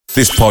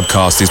This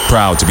podcast is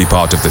proud to be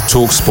part of the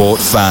TalkSport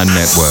Fan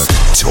Network.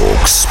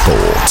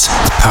 TalkSport.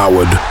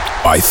 Powered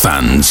by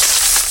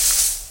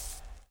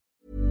fans.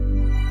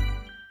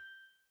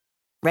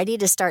 Ready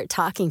to start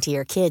talking to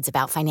your kids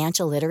about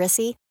financial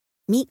literacy?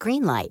 Meet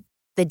Greenlight,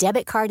 the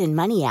debit card and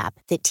money app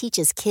that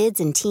teaches kids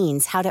and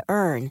teens how to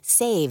earn,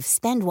 save,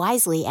 spend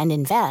wisely, and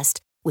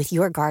invest with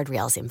your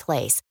guardrails in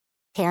place.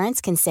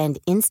 Parents can send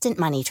instant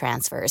money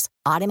transfers,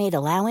 automate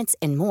allowance,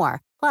 and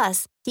more.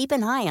 Plus, keep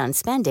an eye on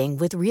spending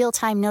with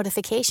real-time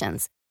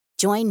notifications.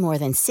 Join more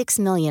than 6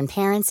 million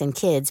parents and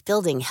kids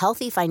building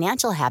healthy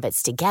financial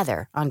habits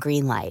together on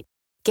Greenlight.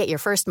 Get your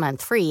first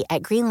month free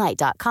at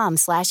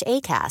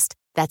greenlight.com/ACAST.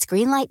 That's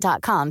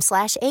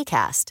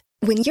greenlight.com/ACAST.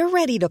 When you're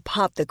ready to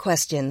pop the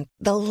question,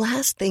 the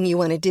last thing you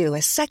want to do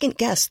is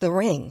second-guess the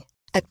ring.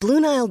 At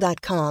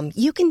BlueNile.com,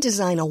 you can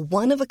design a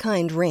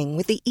one-of-a-kind ring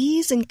with the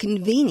ease and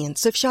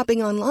convenience of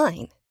shopping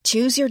online.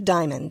 Choose your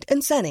diamond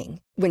and setting.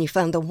 When you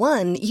find the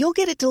one, you'll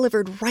get it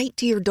delivered right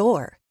to your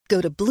door.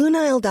 Go to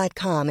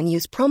BlueNile.com and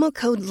use promo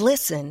code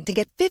LISTEN to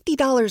get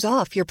 $50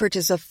 off your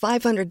purchase of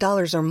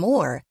 $500 or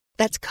more.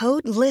 That's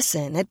code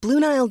LISTEN at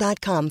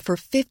BlueNile.com for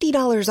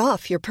 $50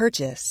 off your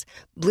purchase.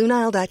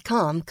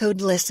 BlueNile.com, code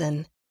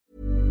LISTEN.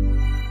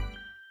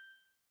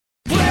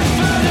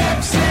 Brentford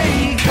FC,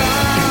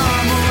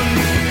 come on,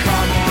 you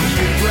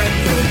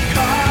Brentford,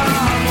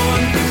 come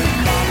on,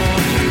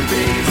 you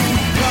bees,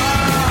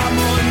 come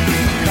on,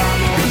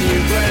 you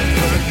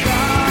Brentford,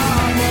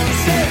 come on,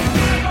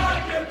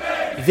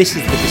 This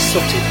is the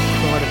besotted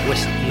Pride of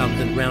West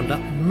London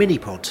Roundup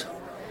mini-pod.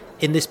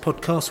 In this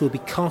podcast, we'll be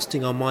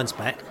casting our minds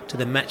back to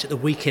the match at the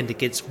weekend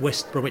against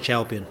West Bromwich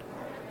Albion.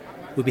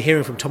 We'll be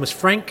hearing from Thomas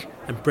Frank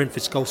and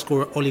Brentford's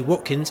goalscorer Ollie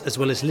Watkins, as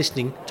well as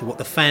listening to what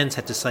the fans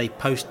had to say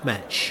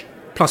post-match.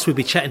 Plus, we'll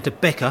be chatting to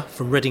Becca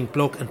from Reading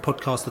blog and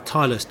podcast The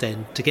Tyler's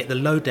Den to get the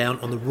lowdown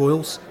on the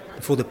Royals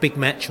before the big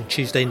match on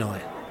Tuesday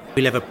night.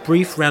 We'll have a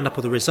brief roundup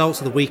of the results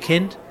of the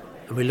weekend,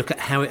 and we'll look at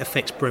how it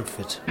affects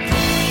Brentford. I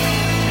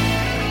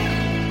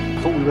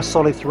thought we were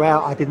solid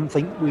throughout. I didn't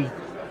think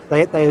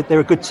they're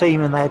a good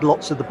team and they had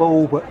lots of the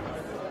ball, but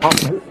apart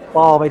from the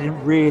bar, they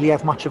didn't really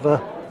have much of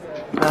a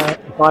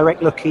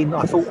direct look in.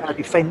 I thought our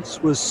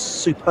defence was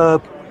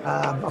superb.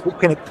 I thought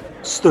Pinnock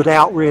stood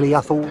out really.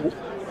 I thought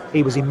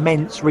he was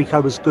immense.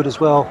 Rico was good as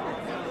well.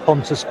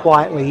 Pontus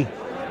quietly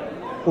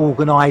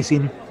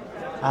organising.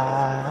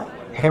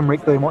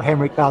 Henrik doing what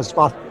Henrik does.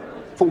 But I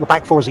thought the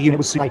back four as a unit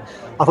was. I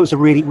thought it was a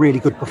really, really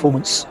good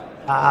performance.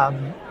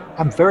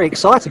 I'm very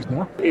excited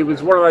now. It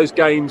was one of those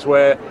games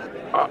where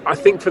I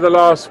think for the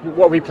last,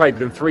 we played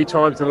them 3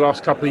 times in the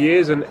last couple of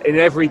years, and in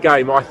every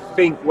game I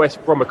think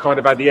West Brom kind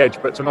of had the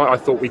edge, but tonight I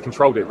thought we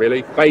controlled it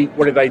really.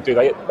 What did they do?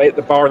 They hit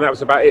the bar and that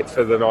was about it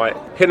for the night.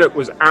 Pinnock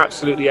was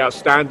absolutely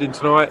outstanding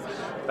tonight,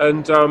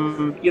 and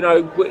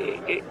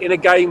in a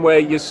game where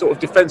your sort of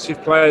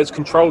defensive players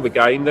control the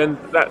game, then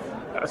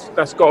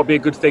that's got to be a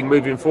good thing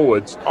moving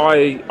forwards.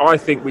 I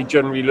think we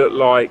generally look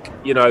like,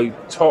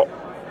 top,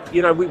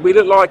 we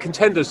look like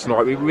contenders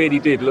tonight. We really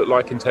did look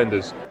like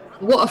contenders.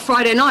 What a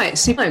Friday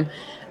night,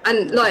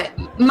 and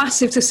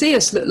massive to see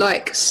us look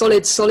like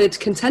solid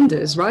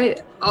contenders,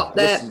 right? Up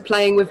there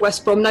playing with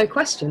West Brom, no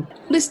question.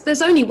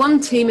 There's only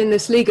one team in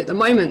this league at the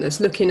moment that's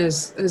looking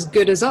as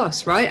good as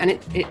us, right? And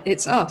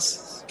it's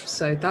us.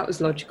 So that was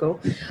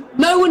logical.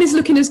 No one is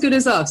looking as good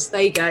as us.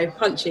 There you go,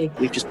 punchy.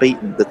 We've just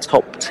beaten the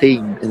top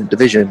team in the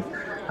division,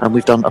 and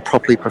we've done a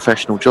properly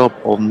professional job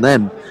on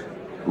them,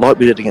 like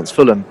we did against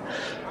Fulham.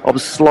 I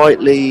was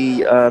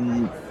slightly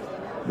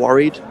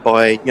worried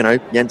by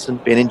Jensen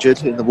being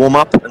injured in the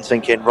warm-up and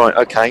thinking, right,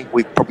 okay,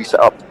 we've probably set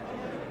up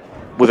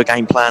with a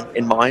game plan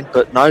in mind,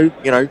 but no,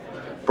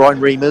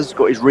 Brian Reamer's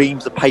got his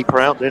reams of paper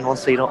out. Did anyone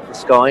see that in the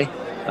sky?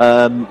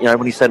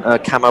 When he sent a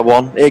camo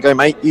on, here you go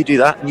mate, you do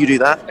that and you do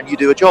that and you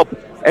do a job.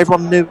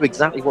 Everyone knew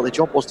exactly what their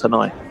job was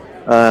tonight.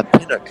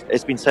 Pinnock,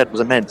 it's been said,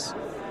 was immense.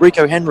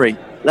 Rico Henry,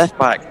 left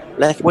back,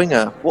 left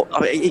winger,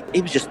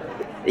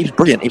 he was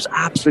brilliant. He was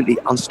absolutely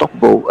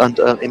unstoppable and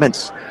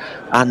immense.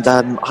 And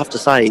I have to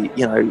say,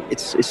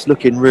 it's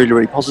looking really,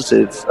 really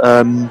positive.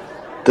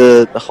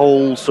 The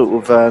whole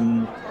sort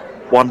of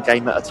one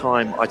game at a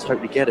time, I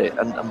totally get it.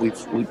 And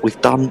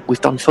we've done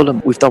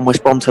Fulham, we've done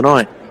West Brom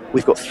tonight.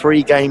 We've got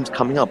 3 games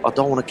coming up. I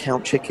don't want to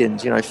count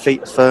chickens.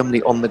 Feet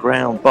firmly on the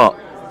ground, but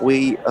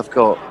we have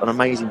got an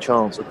amazing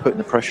chance of putting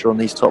the pressure on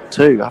these top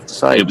 2, I have to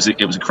say.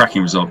 It was a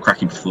cracking result,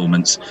 cracking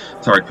performance,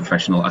 very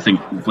professional. I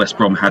think West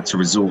Brom had to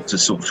resort to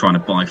sort of trying to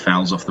buy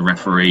fouls off the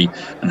referee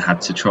and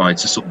had to try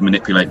to sort of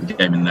manipulate the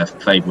game in their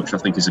favour, which I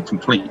think is a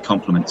complete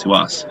compliment to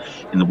us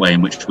in the way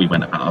in which we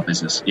went about our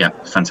business. Yeah,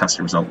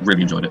 fantastic result,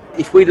 really enjoyed it.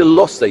 If we'd have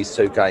lost these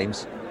 2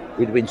 games,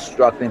 we'd have been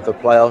struggling for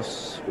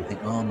playoffs. We'd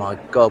think, oh my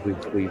God, we've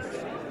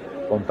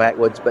gone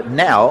backwards. But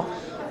now,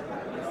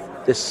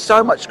 there's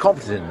so much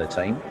confidence in the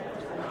team.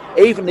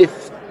 Even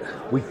if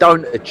we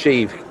don't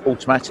achieve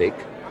automatic,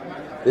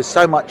 there's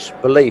so much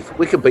belief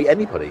we can beat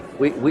anybody.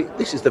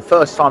 This is the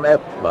first time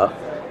ever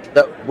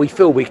that we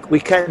feel we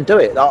can do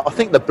it. I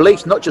think the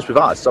belief's not just with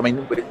us. I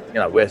mean,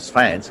 we're as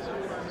fans.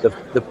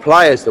 The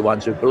players, the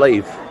ones who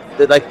believe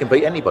that they can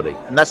beat anybody,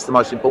 and that's the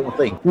most important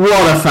thing.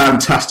 What a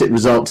fantastic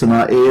result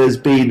tonight. It has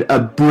been a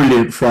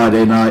brilliant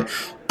Friday night.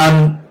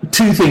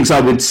 Two things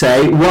I would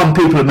say. One,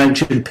 people have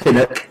mentioned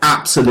Pinnock,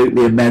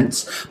 absolutely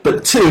immense.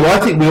 But two, I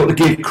think we ought to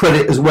give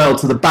credit as well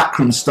to the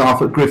backroom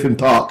staff at Griffin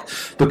Park,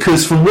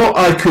 because from what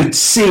I could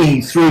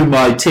see through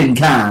my tin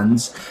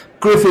cans,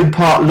 Griffin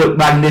Park looked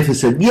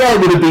magnificent. Yeah,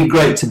 it would have been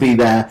great to be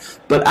there,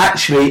 but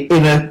actually,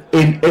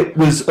 it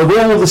was, of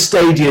all the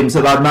stadiums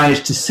that I've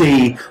managed to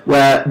see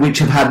which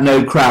have had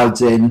no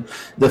crowds in,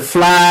 the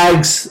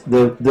flags,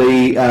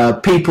 the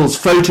people's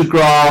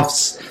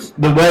photographs,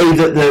 the way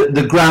that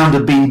the ground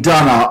had been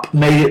done up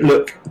made it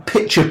look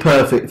picture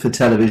perfect for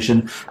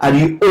television, and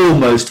you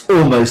almost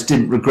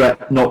didn't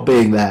regret not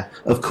being there.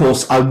 Of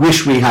course, I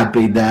wish we had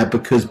been there,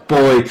 because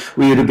boy,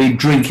 we would have been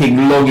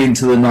drinking long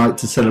into the night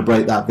to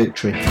celebrate that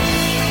victory.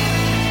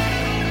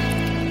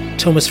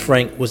 Thomas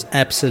Frank was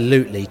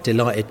absolutely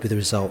delighted with the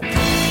result.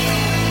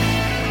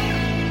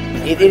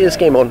 It is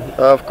game on.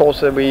 Of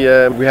course, we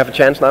have a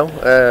chance now.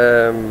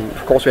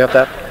 Of course, we have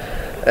that.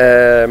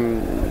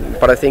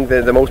 But I think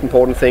the most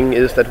important thing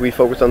is that we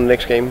focus on the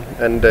next game,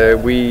 and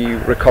we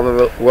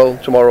recover well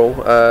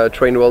tomorrow,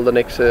 train well the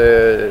next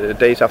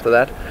days after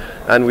that,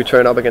 and we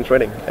turn up against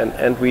Reading.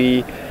 And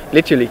we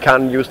literally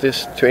can't use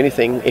this to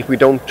anything if we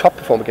don't top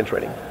perform against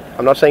Reading.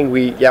 I'm not saying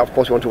of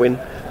course we want to win,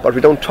 but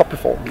we don't top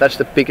perform. That's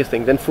the biggest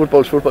thing. Then football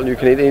is football. You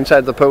can hit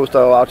inside the post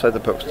or outside the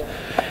post.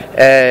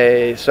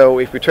 So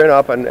if we turn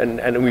up,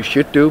 and we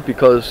should do,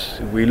 because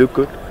we look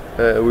good,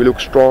 we look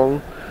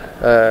strong,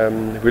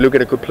 we look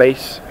at a good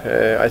place.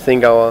 I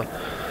think our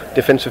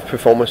defensive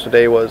performance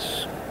today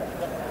was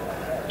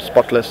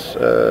spotless,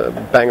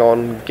 bang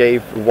on,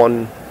 gave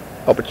one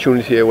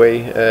opportunity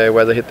away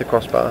where they hit the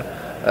crossbar.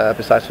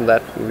 Besides from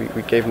that,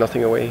 we gave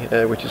nothing away,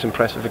 which is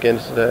impressive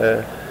against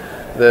the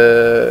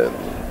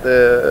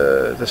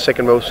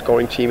second most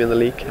scoring team in the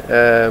league,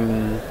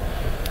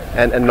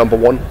 and number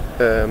one.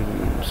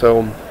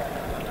 So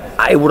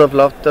I would have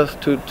loved us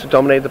to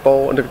dominate the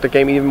ball, the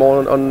game even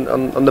more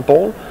on the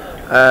ball,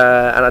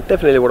 and I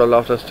definitely would have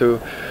loved us to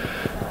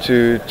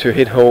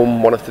hit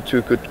home one of the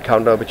two good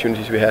counter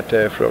opportunities we had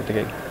throughout the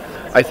game.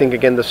 I think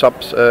again the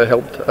subs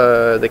helped.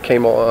 They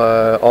came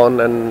on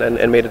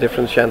and made a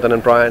difference, Shandon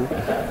and Brian,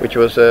 which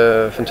was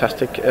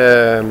fantastic.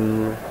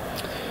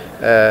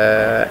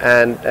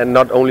 And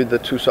not only the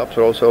two subs,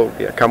 but also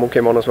Camo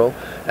came on as well.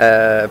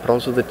 But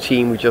also the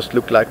team, we just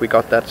looked like we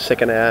got that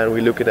second air, and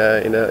we look at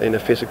in a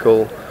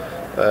physical,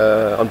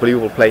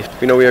 unbelievable place.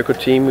 We know we are a good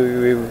team.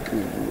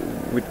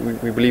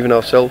 We believe in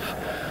ourselves,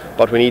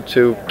 but we need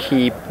to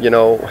keep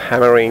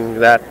hammering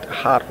that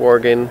hard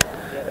work in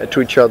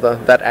to each other,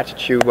 that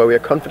attitude where we are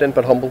confident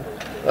but humble,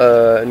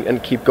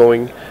 and keep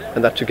going,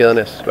 and that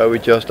togetherness where we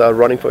just are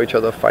running for each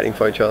other, fighting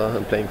for each other,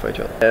 and playing for each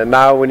other. And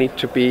now we need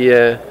to be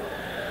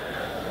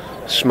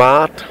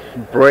smart,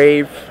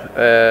 brave.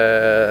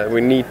 We're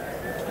going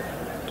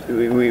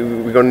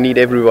to need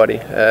everybody,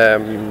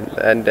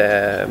 and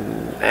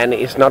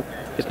it's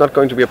not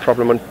going to be a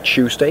problem on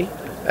Tuesday,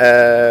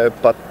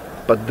 but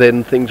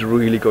then things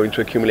really going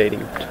to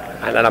accumulating.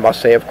 And I must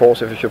say, of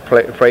course, if you should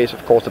praise,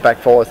 of course, the back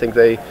four. I think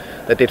they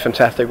did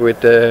fantastic with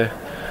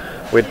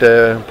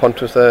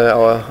Pontus,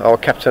 our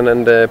captain,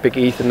 and Big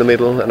Eith in the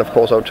middle, and of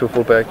course our two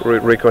fullback,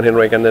 Rico and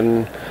Henrik, and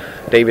then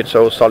David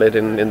so solid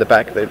in the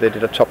back. They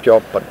did a top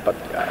job, but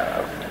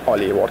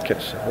Ollie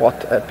Watkins,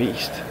 what a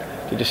beast.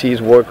 Did you see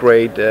his work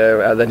rate,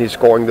 and then he's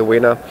scoring the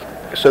winner.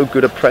 So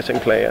good a pressing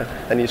player,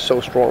 and he's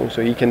so strong,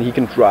 so he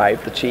can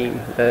drive the team,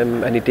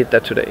 and he did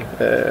that today.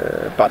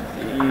 But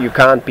you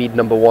can't beat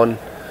number one,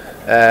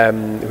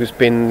 who's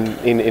been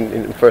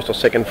in first or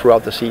second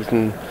throughout the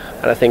season.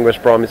 And I think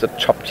West Brom is a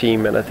top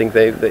team, and I think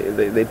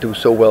they do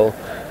so well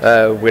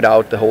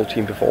without the whole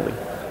team performing.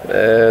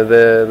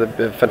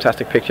 The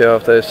fantastic picture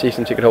of the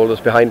season ticket holders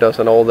behind us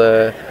and all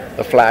the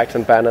flags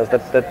and banners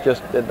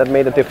that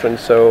made a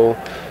difference. So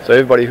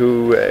everybody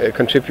who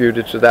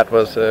contributed to that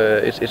was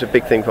it's a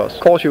big thing for us.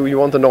 Of course, you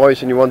want the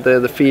noise and you want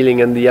the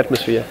feeling and the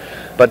atmosphere,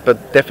 but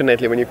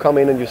definitely when you come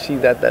in and you see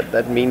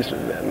that means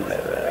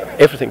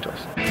everything to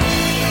us.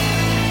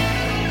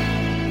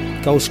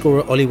 Goal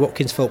scorer Ollie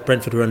Watkins felt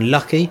Brentford were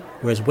unlucky,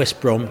 whereas West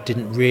Brom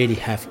didn't really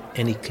have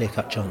any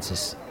clear-cut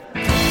chances.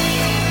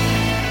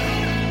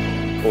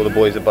 All the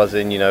boys are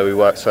buzzing, we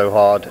worked so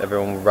hard,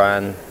 everyone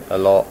ran a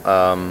lot,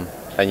 and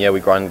we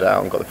grinded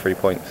out and got the 3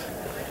 points.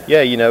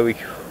 We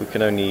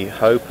can only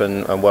hope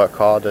and work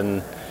hard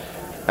and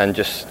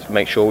just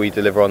make sure we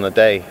deliver on the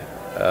day.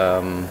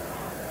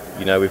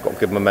 We've got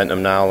good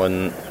momentum now,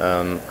 and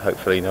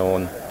hopefully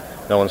no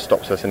one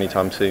stops us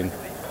anytime soon.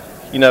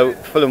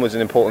 Fulham was an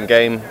important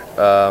game,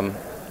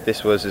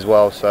 this was as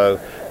well, so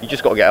you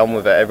just got to get on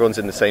with it. Everyone's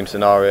in the same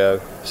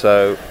scenario,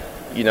 so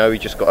you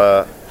just got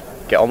to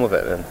get on with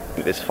it. And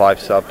this 5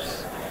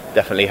 subs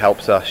definitely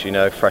helps us,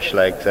 fresh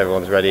legs,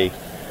 everyone's ready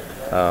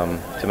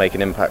to make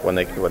an impact when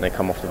they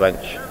come off the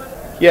bench.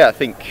 I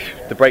think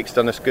the break's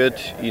done us good,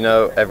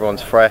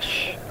 everyone's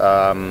fresh,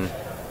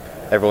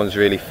 everyone's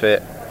really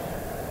fit,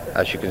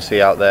 as you can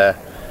see out there,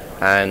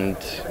 and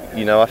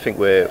I think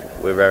we're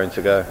raring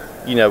to go.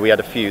 We had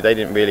a few. They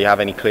didn't really have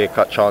any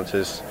clear-cut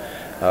chances,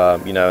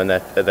 and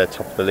they're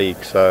top of the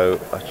league. So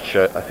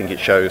I think it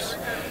shows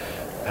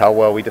how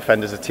well we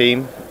defend as a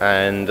team,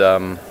 and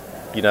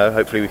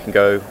hopefully we can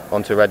go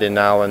on to Reading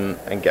now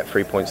and get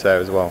 3 points there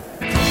as well.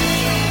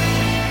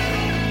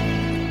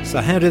 So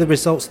how do the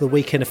results of the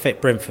weekend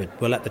affect Brentford?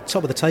 Well, at the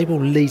top of the table,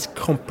 Leeds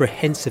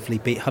comprehensively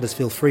beat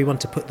Huddersfield 3-1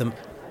 to put them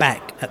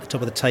back at the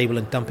top of the table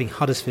and dumping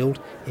Huddersfield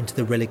into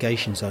the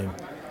relegation zone.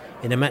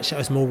 In a match that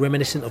was more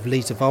reminiscent of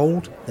Leeds of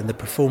old than the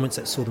performance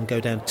that saw them go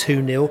down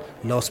 2-0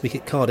 last week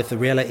at Cardiff, the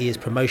reality is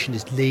promotion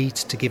is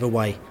Leeds to give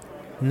away.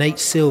 Nate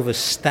Silver's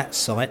stats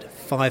site,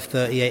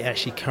 538,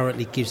 actually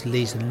currently gives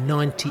Leeds a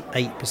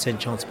 98%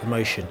 chance of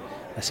promotion.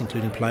 That's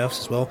including playoffs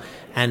as well,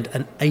 and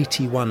an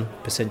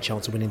 81%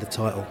 chance of winning the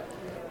title.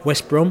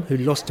 West Brom, who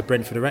lost to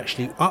Brentford, are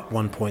actually up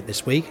 1 point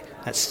this week.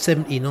 That's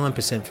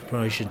 79% for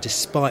promotion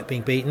despite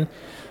being beaten,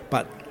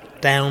 but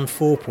down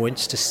 4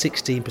 points to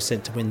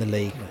 16% to win the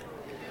league.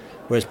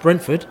 Whereas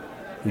Brentford,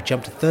 who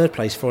jumped to third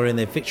place following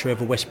their victory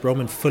over West Brom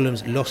and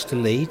Fulham's loss to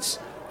Leeds,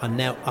 are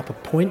now up a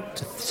point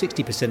to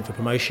 60% for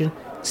promotion.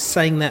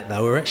 Saying that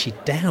though, we're actually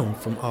down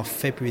from our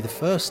February the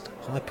 1st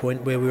high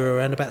point where we were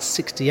around about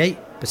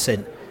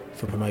 68%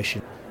 for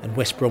promotion, and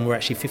West Brom were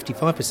actually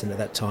 55% at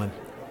that time.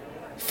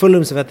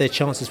 Fulham's have had their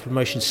chances of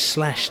promotion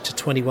slashed to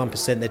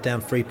 21%, they're down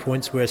 3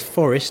 points, whereas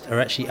Forest are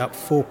actually up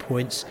 4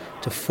 points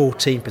to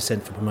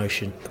 14% for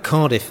promotion.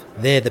 Cardiff,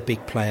 they're the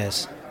big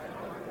players.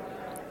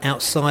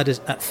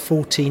 Outsiders at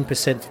 14%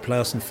 for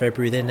playoffs in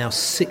February, they're now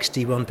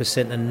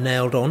 61% and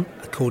nailed on,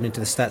 according to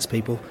the stats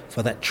people,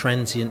 for that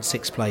transient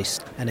 6th place,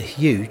 and a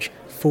huge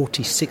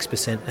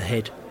 46%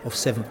 ahead of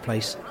 7th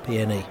place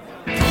PNE.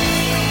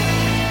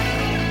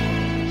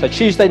 So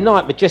Tuesday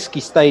night,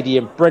 Majeski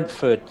Stadium,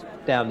 Brentford,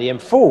 down the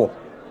M4.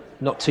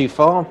 Not too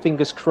far,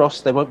 fingers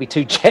crossed they won't be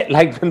too jet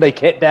lagged when they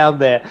get down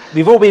there.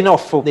 We've all been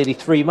off for nearly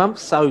 3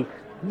 months, so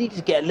needed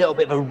to get a little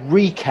bit of a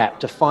recap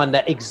to find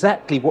out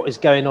exactly what is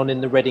going on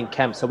in the Reading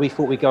camp. So we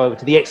thought we'd go over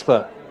to the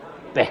expert,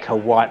 Becca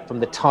White from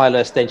the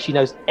Tylehurst End. She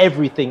knows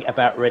everything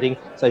about Reading,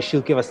 so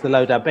she'll give us the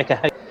lowdown. Becca,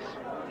 hey.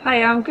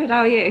 Hi, I'm good. How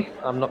are you?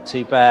 I'm not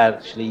too bad,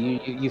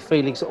 actually. You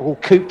feeling sort of all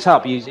cooped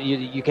up?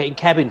 You getting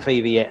cabin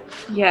fever yet?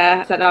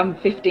 Yeah, so I'm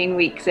 15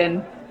 weeks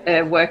in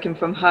working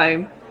from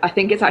home. I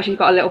think it's actually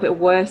got a little bit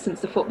worse since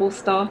the football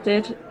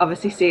started.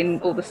 Obviously, seeing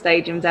all the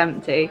stadiums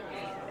empty,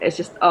 it's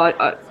just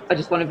I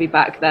just want to be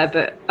back there.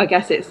 But I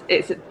guess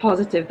it's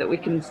positive that we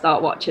can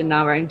start watching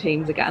our own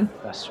teams again.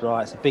 That's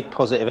right. It's a big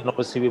positive, and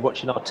obviously we're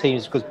watching our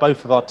teams because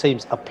both of our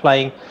teams are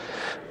playing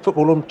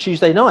football on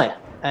Tuesday night.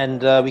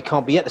 And we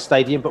can't be at the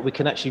stadium, but we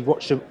can actually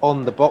watch them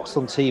on the box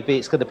on TV.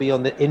 It's going to be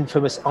on the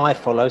infamous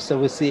iFollow, so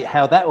we'll see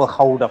how that will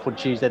hold up on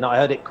Tuesday night. I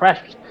heard it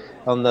crashed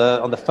on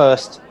the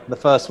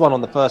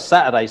first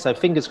Saturday, so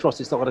fingers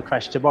crossed it's not going to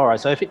crash tomorrow.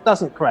 So if it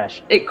doesn't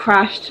crash, it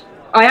crashed.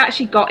 I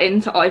actually got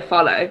into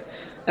iFollow,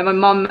 and my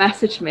mum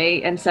messaged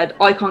me and said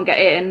I can't get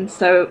in.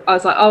 So I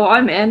was like, oh,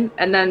 I'm in,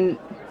 and then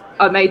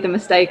I made the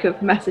mistake of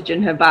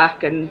messaging her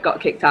back and got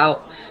kicked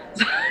out.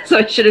 So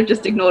I should have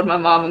just ignored my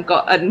mum and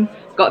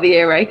got the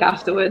earache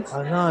afterwards.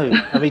 I know.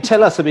 I mean,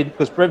 tell us,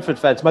 because most Brentford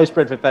fans,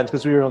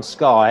 because we were on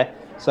Sky,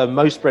 so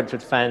most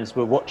Brentford fans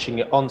were watching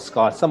it on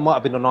Sky. Some might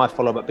have been on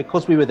iFollow, but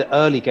because we were the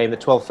early game, the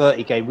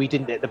 12:30 game, we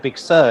didn't get the big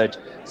surge.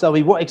 So, I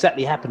mean, what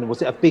exactly happened?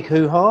 Was it a big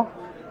hoo-ha?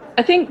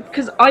 I think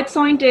because I'd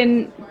signed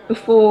in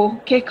before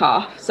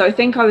kick-off, so I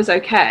think I was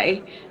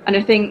okay. And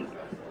I think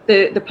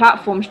the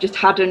platforms just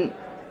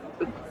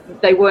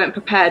they weren't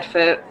prepared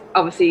for,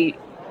 obviously,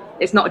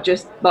 it's not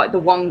just like the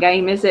one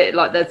game, is it?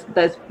 Like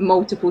there's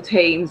multiple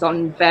teams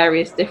on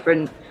various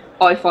different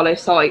iFollow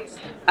sites,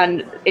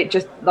 and it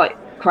just like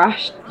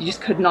crashed. You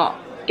just could not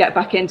get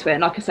back into it.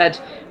 And like I said,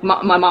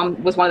 my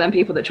mum was one of them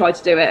people that tried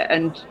to do it,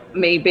 and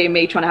me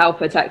trying to help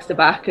her, text her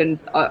back, and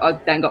I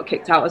then got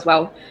kicked out as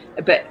well.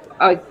 But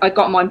I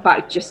got mine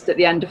back just at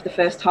the end of the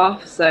first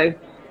half, so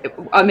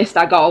I missed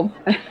our goal.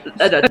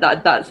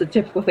 That's a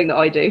typical thing that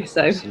I do.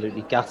 So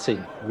absolutely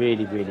gutting,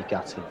 really, really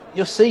gutting.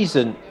 Your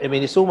season, I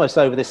mean, it's almost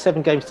over. There's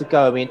 7 games to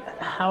go. I mean,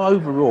 how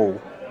overall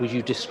would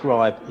you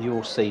describe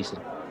your season?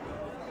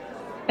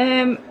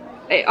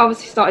 It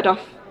obviously started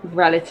off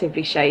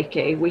relatively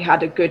shaky. We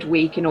had a good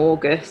week in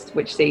August,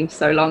 which seems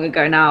so long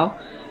ago now.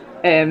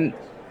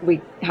 We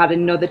had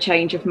another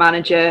change of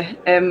manager.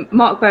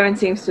 Mark Bowen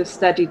seems to have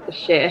steadied the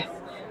ship,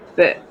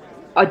 but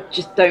I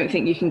just don't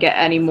think you can get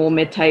any more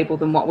mid-table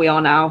than what we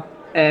are now.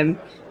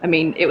 I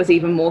mean, it was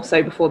even more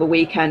so before the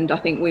weekend. I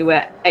think we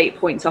were 8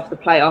 points off the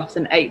playoffs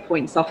and 8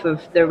 points off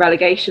of the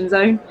relegation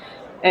zone.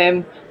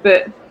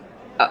 But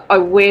I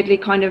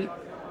weirdly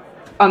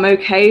I'm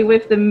okay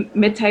with the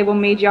mid-table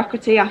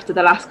mediocrity after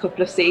the last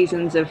couple of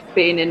seasons of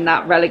being in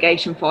that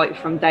relegation fight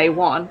from day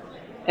one.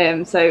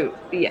 So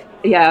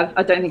yeah,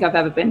 I don't think I've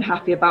ever been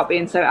happy about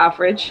being so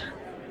average.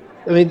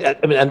 I mean,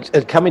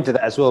 and coming to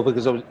that as well,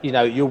 because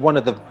you're one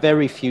of the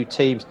very few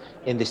teams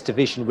in this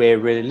division where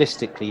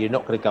realistically you're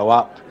not going to go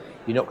up,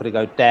 you're not going to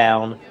go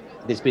down.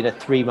 there's been a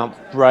 3-month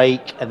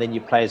break, and then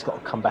your players got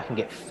to come back and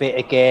get fit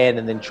again,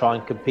 and then try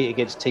and compete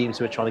against teams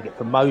who are trying to get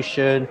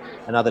promotion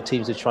and other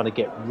teams who are trying to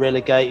get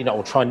relegated,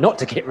 or try not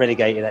to get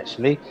relegated,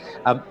 actually.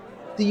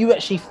 Do you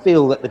actually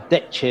feel that the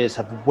deck chairs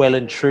have well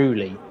and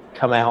truly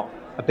come out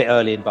a bit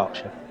early in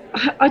Berkshire?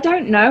 I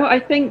don't know. I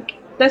think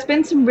there's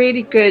been some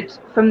really good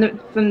from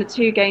the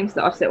 2 games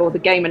that I've seen, or the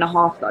game and a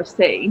half that I've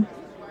seen.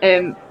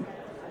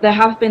 There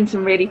have been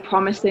some really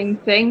promising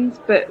things,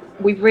 but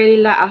we've really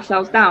let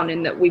ourselves down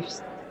in that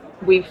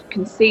we've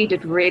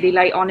conceded really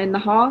late on in the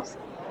halves.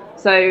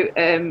 So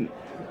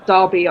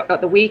Derby at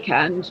the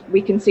weekend,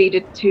 we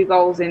conceded 2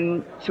 goals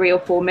in 3 or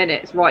 4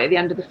 minutes right at the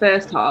end of the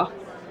first half,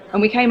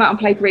 and we came out and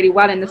played really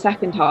well in the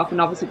second half, and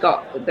obviously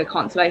got the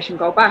consolation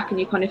goal back. And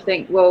you kind of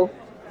think, well,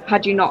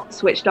 had you not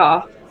switched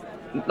off,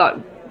 like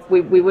we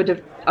would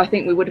have, I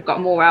think we would have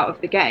got more out of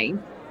the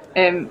game.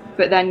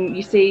 But then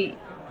you see,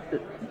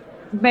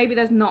 maybe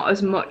there's not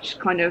as much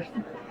kind of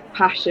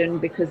passion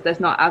because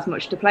there's not as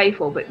much to play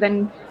for. But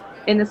then,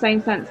 in the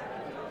same sense,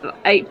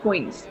 8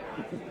 points,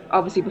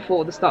 obviously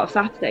before the start of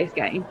Saturday's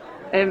game,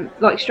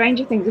 like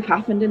stranger things have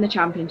happened in the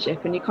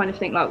Championship, and you kind of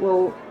think like,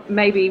 well,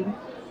 maybe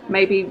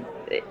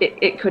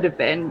it could have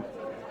been.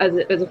 As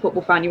a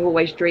football fan, you're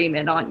always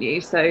dreaming, aren't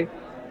you? So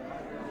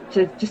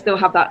to still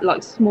have that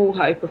like small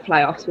hope of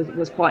playoffs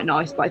was quite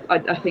nice. But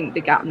I think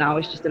the gap now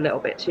is just a little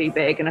bit too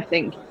big, and I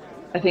think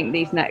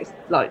these next,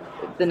 like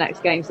the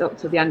next games up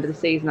to the end of the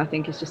season, I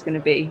think is just going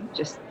to be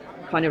just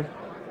kind of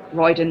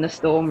riding the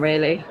storm,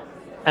 really.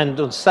 And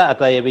on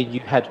Saturday, I mean, you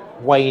had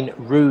Wayne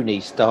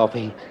Rooney's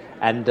derby,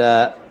 and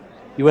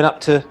you went up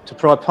to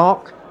Pride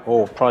Park,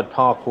 or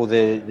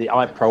the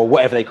iPro, or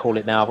whatever they call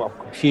it now. I'm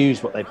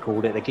confused what they've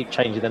called it. They keep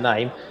changing the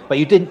name. But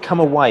you didn't come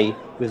away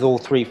with all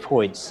 3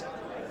 points.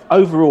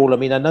 Overall, I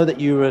mean, I know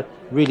that you were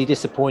really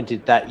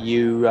disappointed that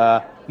you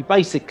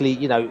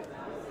basically,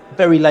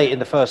 very late in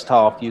the first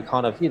half, you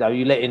kind of, you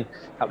let in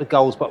a couple of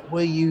goals. But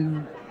were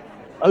you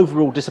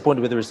overall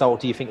disappointed with the result?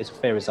 Do you think it's a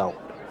fair result?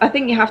 I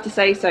think you have to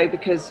say so,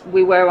 because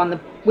we were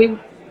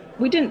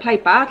we didn't play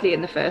badly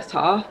in the first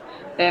half.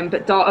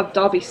 But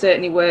Derby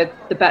certainly were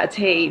the better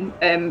team.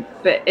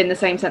 But in the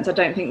same sense, I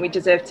don't think we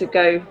deserved to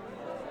go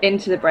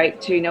into the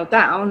break 2-0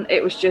 down.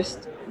 It was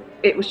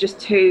just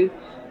two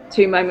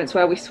moments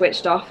where we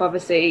switched off.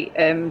 Obviously,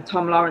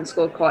 Tom Lawrence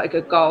scored quite a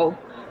good goal,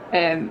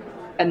 and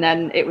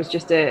then it was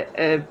just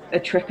a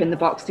trip in the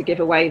box to give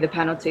away the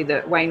penalty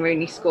that Wayne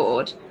Rooney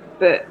scored.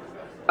 But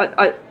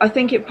I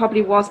think it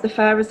probably was the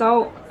fair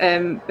result.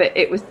 But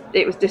it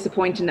was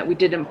disappointing that we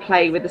didn't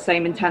play with the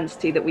same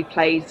intensity that we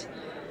played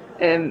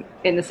in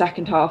the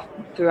second half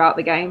throughout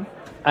the game.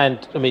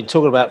 And I mean,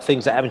 talking about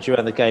things that happened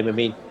during the game, I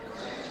mean,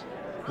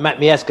 Matt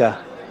Miazga,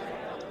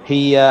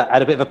 he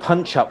had a bit of a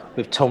punch up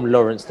with Tom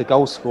Lawrence, the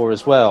goal scorer,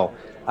 as well.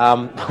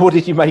 What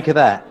did you make of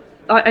that?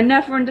 I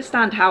never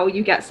understand how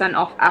you get sent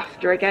off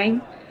after a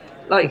game.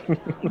 Like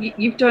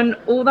you've done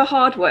all the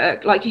hard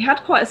work. Like he had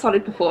quite a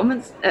solid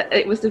performance.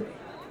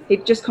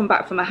 He'd just come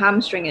back from a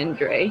hamstring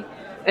injury.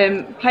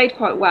 Played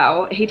quite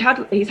well. He's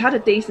had a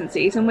decent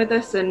season with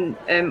us, and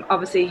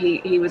obviously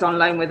he was on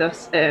loan with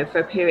us for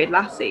a period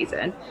last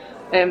season.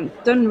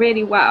 Done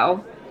really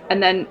well,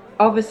 and then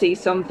obviously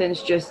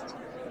something's just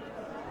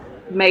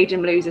made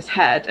him lose his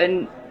head.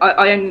 And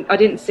I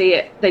didn't see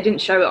it. They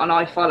didn't show it on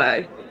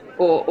iFollow,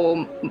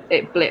 or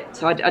it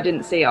blipped. I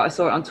didn't see it. I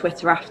saw it on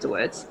Twitter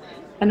afterwards,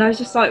 and I was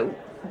just like,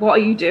 "What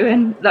are you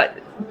doing?" Like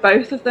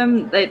both of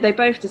them, they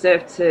both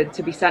deserve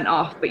to be sent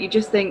off. But you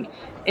just think,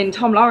 in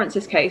Tom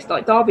Lawrence's case,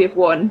 like Derby have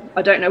won.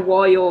 I don't know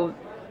why you're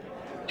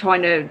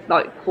trying to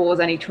like cause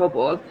any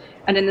trouble.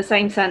 And in the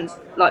same sense,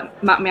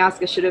 like Matt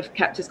Miazga should have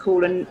kept his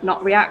cool and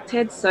not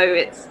reacted.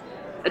 So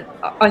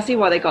I see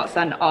why they got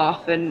sent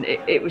off. And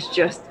it was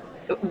just,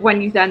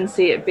 when you then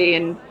see it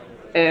being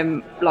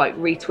like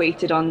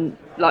retweeted on,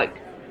 like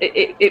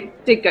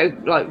it did go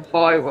like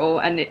viral,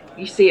 and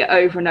you see it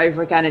over and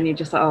over again, and you're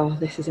just like, oh,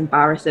 this is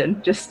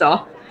embarrassing. Just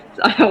stop.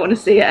 I don't want to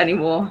see it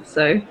anymore.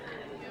 So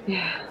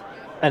yeah.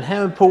 And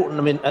how important,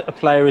 I mean, a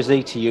player is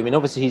he to you? I mean,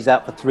 obviously he's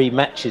out for 3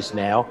 matches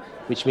now,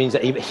 which means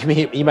that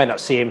you may not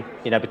see him,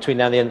 between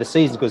now and the end of the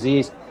season, because he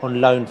is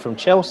on loan from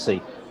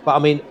Chelsea. But I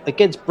mean,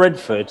 against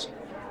Brentford,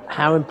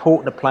 how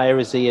important a player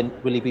is he, and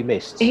will he be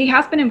missed? He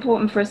has been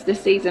important for us this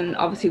season,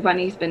 obviously, when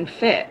he's been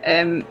fit.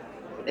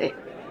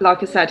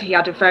 Like I said, he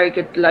had a very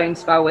good loan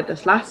spell with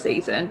us last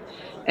season,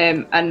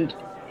 and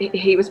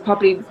he was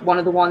probably one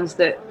of the ones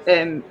that,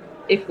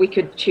 if we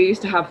could choose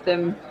to have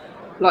them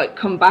like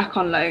come back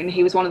on loan,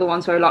 he was one of the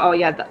ones where we're like, oh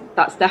yeah,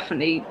 that's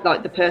definitely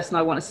like the person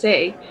I want to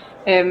see.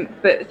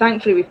 But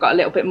thankfully we've got a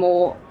little bit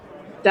more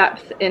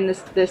depth in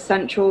the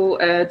central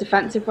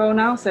defensive role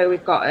now. So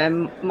we've got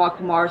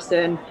Michael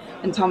Morrison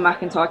and Tom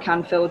McIntyre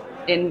Canfield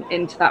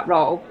into that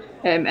role,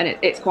 and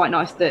it's quite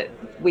nice that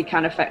we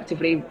can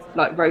effectively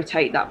like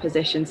rotate that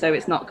position. So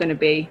it's not going to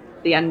be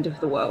the end of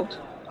the world.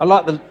 I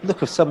like the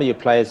look of some of your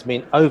players. I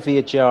mean,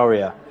 Ovi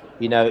Ajaria,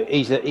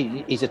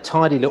 he's a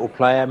tidy little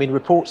player. I mean,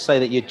 reports say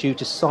that you're due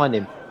to sign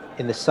him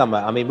in the summer.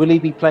 I mean, will he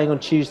be playing on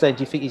Tuesday? Do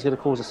you think he's going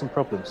to cause us some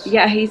problems?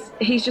 Yeah,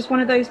 he's just one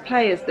of those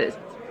players that's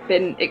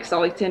been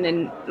exciting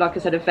in, like I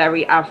said, a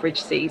very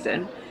average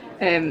season.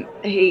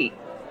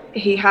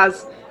 He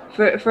has,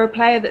 for a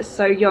player that's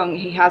so young,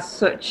 he has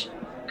such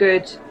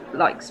good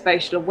like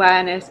spatial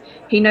awareness.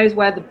 He knows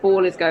where the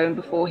ball is going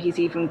before he's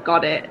even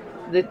got it.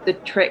 The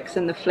tricks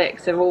and the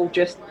flicks are all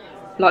just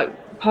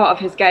like part of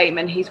his game,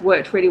 and he's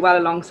worked really well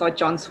alongside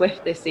John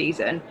Swift this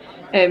season.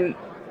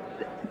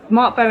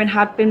 Mark Bowen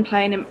had been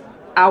playing him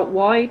out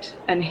wide,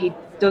 and he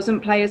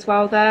doesn't play as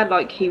well there.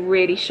 Like, he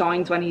really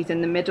shines when he's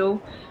in the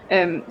middle.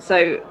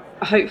 So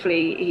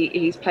hopefully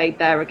he's played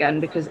there again,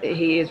 because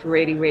he is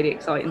really, really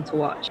exciting to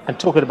watch. And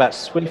talking about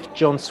Swift,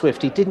 John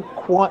Swift, he didn't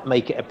quite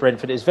make it at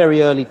Brentford. It was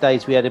very early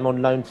days. We had him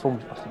on loan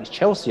from, I think it's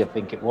Chelsea, in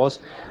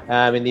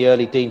the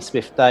early Dean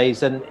Smith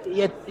days. And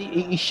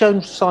he's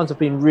shown signs of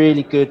being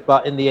really good,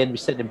 but in the end we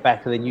sent him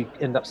back, and then you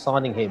end up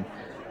signing him.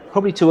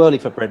 Probably too early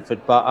for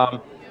Brentford,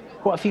 but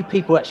quite a few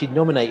people actually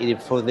nominated him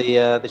for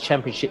the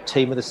Championship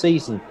Team of the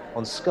Season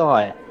on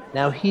Sky.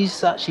 Now,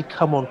 he's actually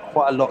come on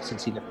quite a lot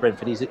since he left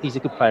Brentford. He's a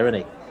good player,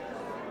 isn't he?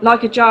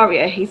 Like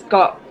Ajaria, he's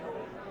got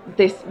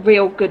this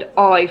real good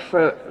eye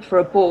for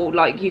a ball.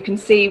 Like, you can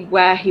see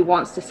where he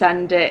wants to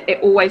send it. It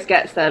always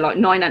gets there. Like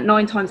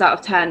nine times out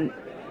of 10,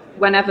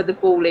 whenever the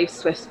ball leaves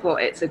Swift's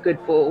foot, it's a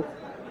good ball.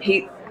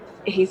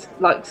 He's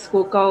like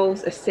scored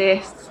goals,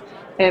 assists.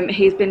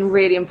 He's been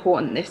really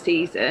important this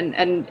season,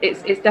 and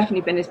it's definitely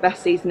been his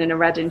best season in a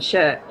Reading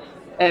shirt.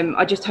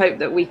 I just hope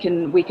that we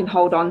can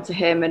hold on to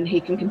him and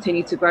he can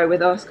continue to grow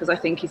with us, because I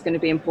think he's going to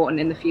be important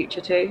in the future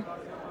too.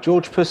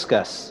 George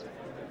Puskas.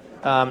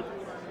 I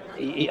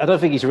don't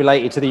think he's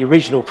related to the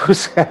original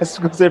Puskas,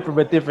 because they're from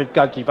a different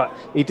country, but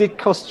he did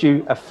cost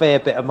you a fair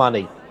bit of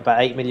money, about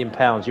 £8 million,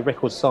 your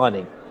record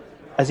signing.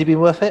 Has he been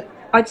worth it?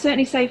 I'd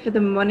certainly say for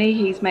the money,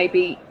 he's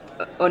maybe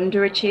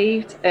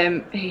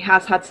underachieved. He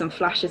has had some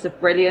flashes of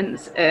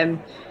brilliance.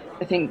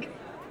 I think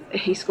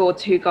he scored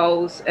 2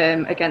 goals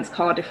against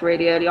Cardiff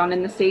really early on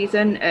in the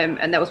season,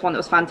 and there was one that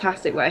was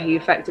fantastic where he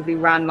effectively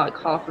ran like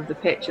half of the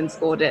pitch and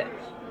scored it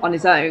on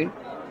his own.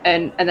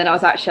 And then I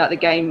was actually at the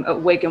game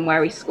at Wigan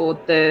where he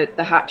scored the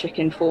hat-trick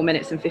in 4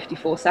 minutes and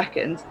 54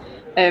 seconds.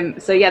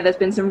 So yeah, there's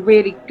been some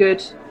really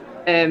good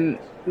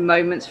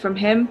moments from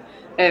him,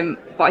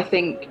 but I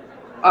think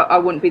I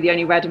wouldn't be the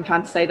only Reading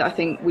fan to say that I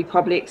think we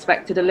probably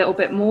expected a little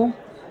bit more.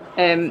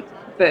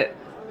 But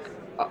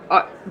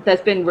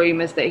there's been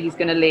rumours that he's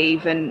going to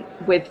leave, and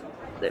with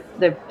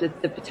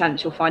the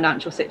potential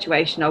financial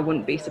situation, I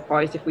wouldn't be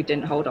surprised if we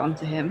didn't hold on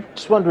to him.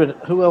 Just wondering,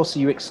 who else are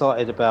you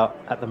excited about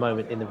at the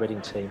moment in the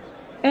Reading team?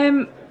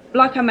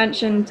 Like I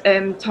mentioned,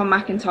 Tom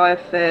McIntyre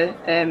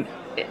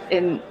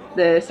in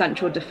the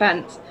central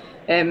defence.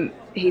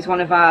 He's one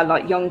of our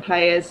young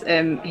players.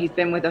 He's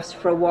been with us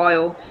for a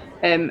while,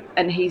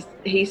 and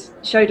he's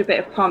showed a bit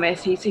of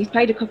promise. He's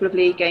played a couple of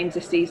league games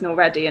this season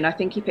already, and I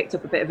think he picked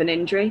up a bit of an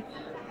injury,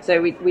 so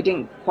we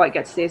didn't quite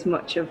get to see as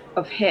much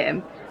of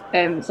him.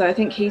 So I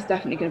think he's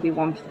definitely going to be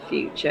one for the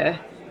future.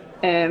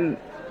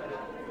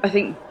 I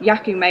think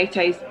Yaku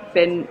Meite's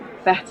been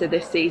better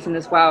this season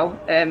as well.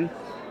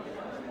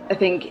 I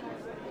think,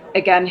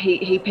 again,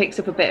 he picks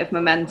up a bit of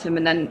momentum,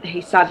 and then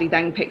he sadly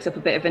then picks up a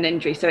bit of an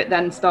injury. So it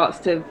then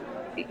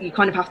you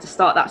kind of have to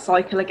start that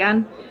cycle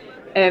again.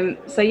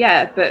 So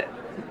yeah, but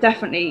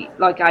definitely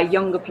our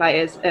younger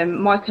players,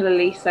 Michael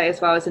Elise as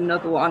well is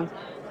another one.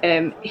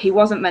 He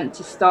wasn't meant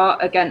to start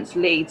against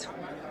Leeds,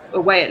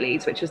 away at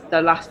Leeds, which was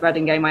the last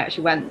Reading game I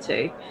actually went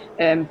to.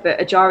 But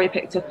Ajaria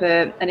picked up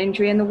an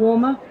injury in the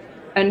warm-up,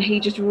 and he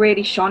just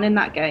really shone in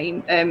that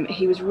game.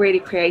 He was really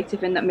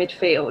creative in that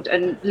midfield,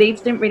 and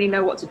Leeds didn't really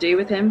know what to do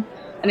with him.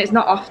 And it's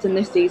not often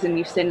this season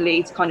you've seen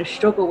Leeds kind of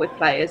struggle with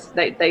players.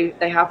 They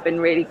have been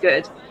really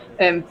good,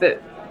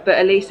 but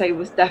Elise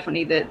was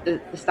definitely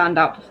the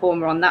standout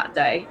performer on that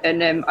day,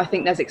 and I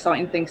think there's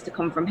exciting things to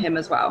come from him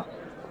as well.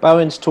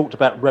 Bowen's talked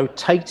about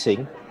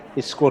rotating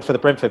his squad for the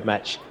Brentford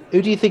match.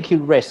 Who do you think he'll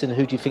rest, and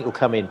who do you think will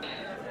come in?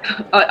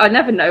 I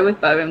never know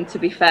with Bowen, to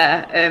be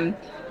fair.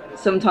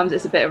 Sometimes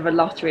it's a bit of a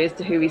lottery as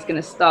to who he's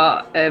going to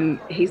start.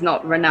 He's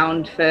not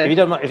renowned for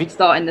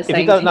starting the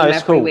same team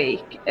every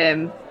week.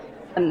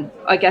 And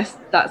I guess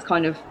that's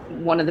kind of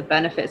one of the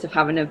benefits of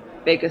having a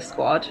bigger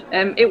squad.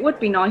 It would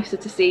be nicer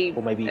to see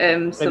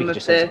some of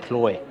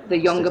the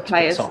younger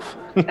players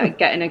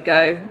getting a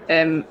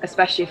go,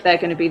 especially if they're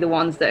going to be the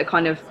ones that are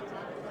kind of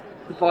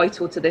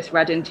vital to this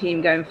Reading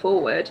team going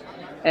forward.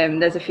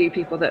 There's a few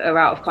people that are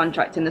out of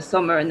contract in the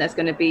summer, and there's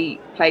going to be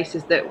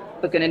places that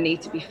are going to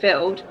need to be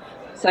filled.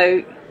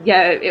 So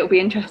yeah, it'll be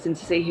interesting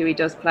to see who he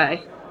does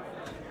play.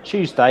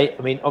 Tuesday,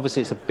 I mean,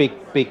 obviously it's a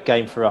big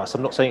game for us.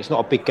 I'm not saying it's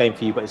not a big game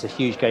for you, but it's a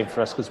huge game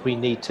for us because we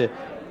need to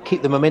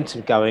keep the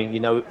momentum going. You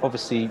know,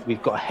 obviously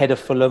we've got ahead of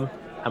Fulham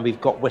and we've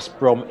got West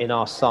Brom in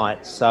our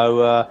sights.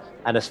 So,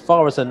 and as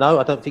far as I know,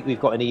 I don't think we've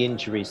got any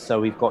injuries. So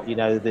we've got, the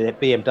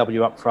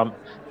BMW up front,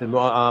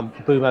 Bumo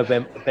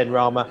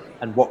Benrahma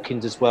and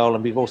Watkins as well.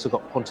 And we've also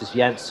got Pontus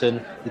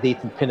Jansson with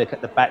Ethan Pinnock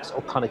at the backs,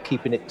 all kind of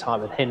keeping it tight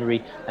with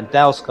Henry and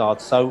Dalsgaard.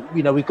 So,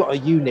 we've got a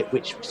unit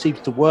which seems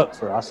to work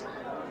for us.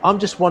 I'm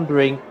just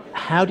wondering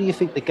how do you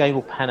think the game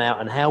will pan out,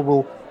 and how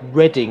will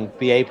Reading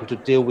be able to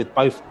deal with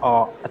both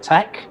our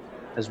attack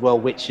as well,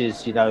 which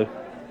is,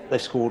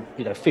 they've scored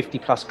 50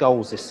 plus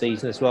goals this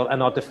season as well,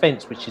 and our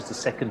defence, which is the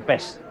second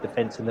best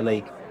defence in the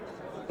league?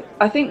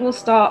 I think we'll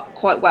start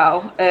quite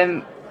well.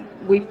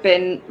 We've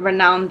been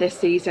renowned this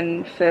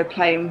season for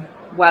playing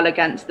well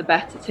against the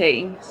better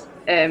teams.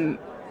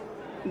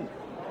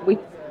 We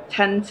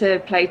tend to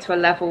play to a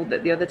level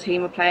that the other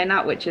team are playing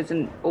at, which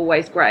isn't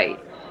always great.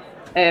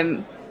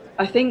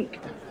 I think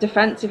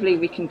defensively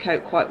we can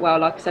cope quite well.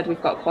 Like I said,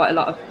 we've got quite a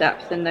lot of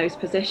depth in those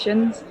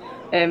positions.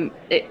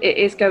 It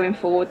is going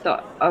forward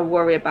that I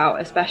worry about,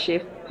 especially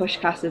if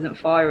Puskás isn't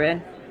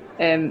firing.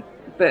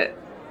 But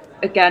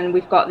again,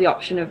 we've got the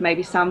option of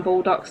maybe Sam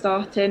Baldock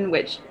starting,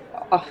 which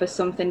offers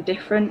something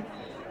different.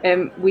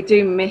 We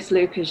do miss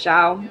Lucas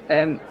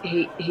João.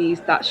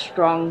 He's that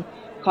strong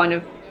kind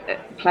of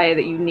player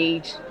that you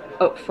need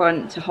up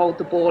front to hold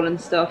the ball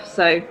and stuff.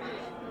 So,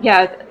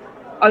 yeah,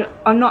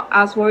 I'm not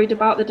as worried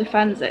about the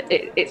defence.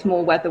 It's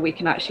more whether we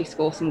can actually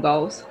score some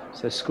goals.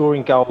 So,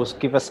 scoring goals,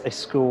 give us a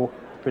score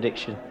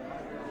prediction.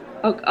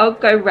 I'll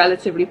go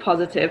relatively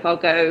positive. I'll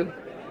go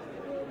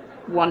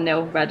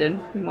 1-0 Reading.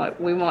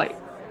 We might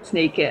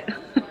sneak it.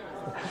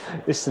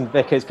 Listen,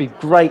 Becca, it's been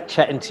great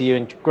chatting to you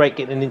and great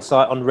getting an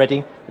insight on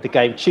Reading with the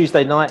game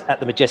Tuesday night at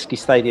the Majeski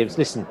Stadium.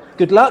 Listen,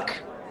 good luck,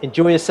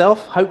 enjoy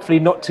yourself, hopefully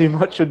not too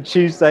much on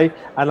Tuesday,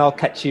 and I'll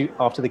catch you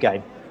after the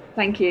game.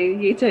 Thank you,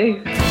 you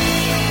too.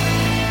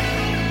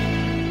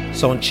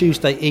 So on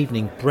Tuesday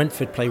evening,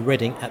 Brentford play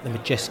Reading at the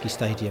Majeski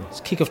Stadium.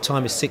 Its kick-off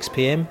time is 6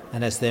 p.m,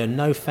 and as there are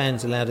no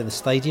fans allowed in the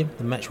stadium,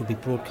 the match will be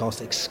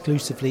broadcast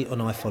exclusively on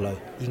iFollow.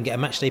 You can get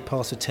a matchday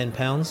pass for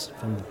 £10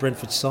 from the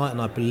Brentford site, and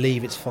I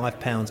believe it's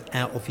 £5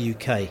 out of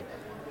UK.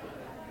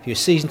 If you're a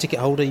season ticket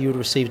holder, you will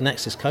receive an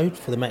access code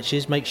for the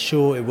matches. Make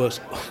sure it works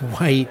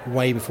way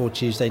before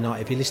Tuesday night.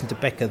 If you listen to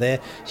Becca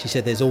there, she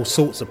said there's all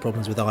sorts of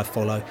problems with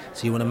iFollow,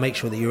 so you want to make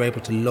sure that you're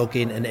able to log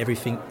in and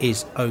everything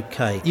is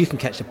okay. You can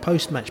catch the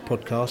post-match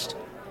podcast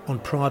on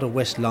Pride of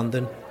West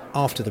London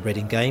after the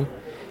Reading game.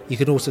 You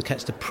can also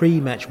catch the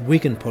pre-match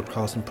Wigan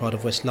podcast on Pride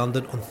of West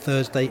London on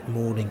Thursday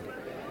morning.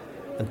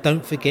 And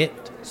don't forget,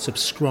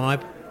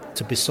 subscribe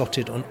to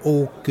Besotted on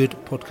all good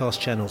podcast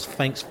channels.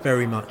 Thanks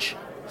very much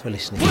for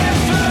listening.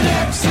 Brentford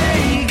FC,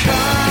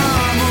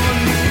 come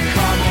on, you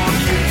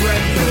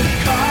Brentford,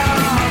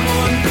 come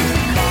on,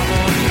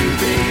 you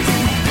bees,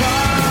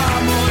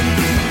 come on,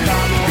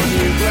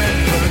 you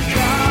Brentford,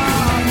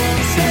 come on,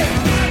 say,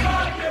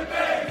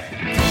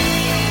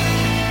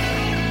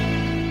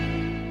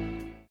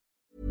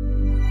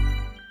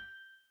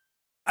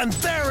 And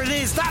there it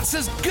is, that's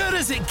as good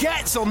as it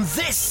gets on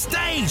this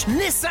stage.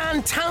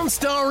 Nissan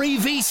Townstar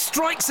EV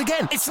strikes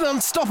again. It's an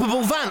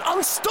unstoppable van,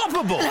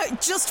 unstoppable.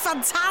 Just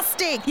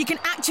fantastic. You can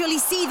actually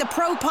see the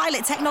Pro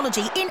Pilot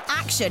technology in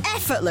action.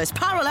 Effortless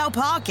parallel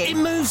parking.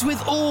 It moves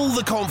with all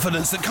the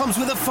confidence that comes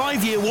with a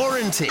 5-year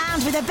warranty.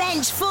 And with a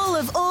bench full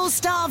of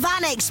all-star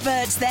van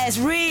experts, there's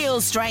real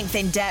strength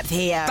in depth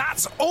here.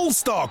 That's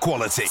all-star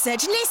quality.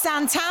 Search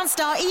Nissan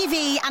Townstar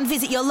EV and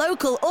visit your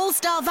local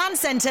all-star van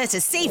centre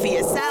to see for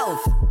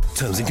yourself.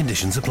 Terms and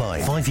conditions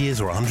apply. 5 years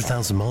or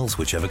 100,000 miles,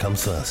 whichever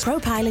comes first.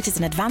 ProPilot is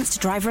an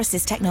advanced driver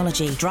assist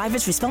technology.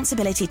 Driver's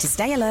responsibility to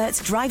stay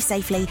alert, drive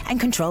safely, and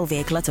control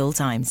vehicle at all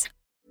times.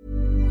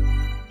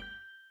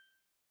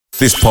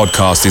 This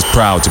podcast is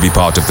proud to be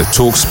part of the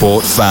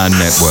TalkSport Fan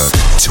Network.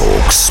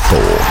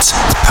 TalkSport.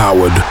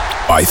 Powered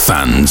by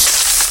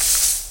fans.